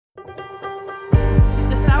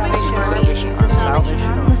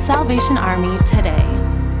The Salvation Army today.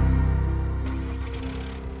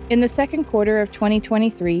 In the second quarter of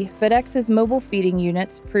 2023, FedEx's mobile feeding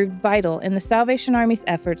units proved vital in the Salvation Army's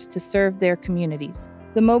efforts to serve their communities.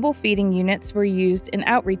 The mobile feeding units were used in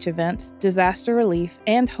outreach events, disaster relief,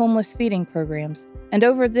 and homeless feeding programs. And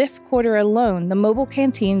over this quarter alone, the mobile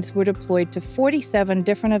canteens were deployed to 47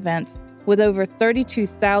 different events with over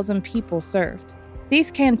 32,000 people served. These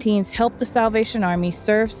canteens helped the Salvation Army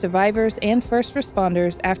serve survivors and first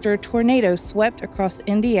responders after a tornado swept across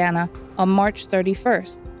Indiana on March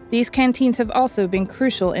 31st. These canteens have also been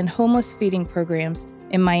crucial in homeless feeding programs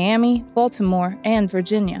in Miami, Baltimore, and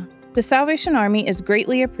Virginia. The Salvation Army is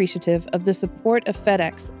greatly appreciative of the support of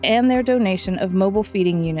FedEx and their donation of mobile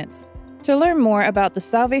feeding units. To learn more about the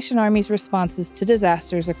Salvation Army's responses to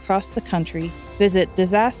disasters across the country, visit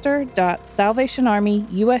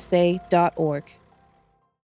disaster.salvationarmyusa.org.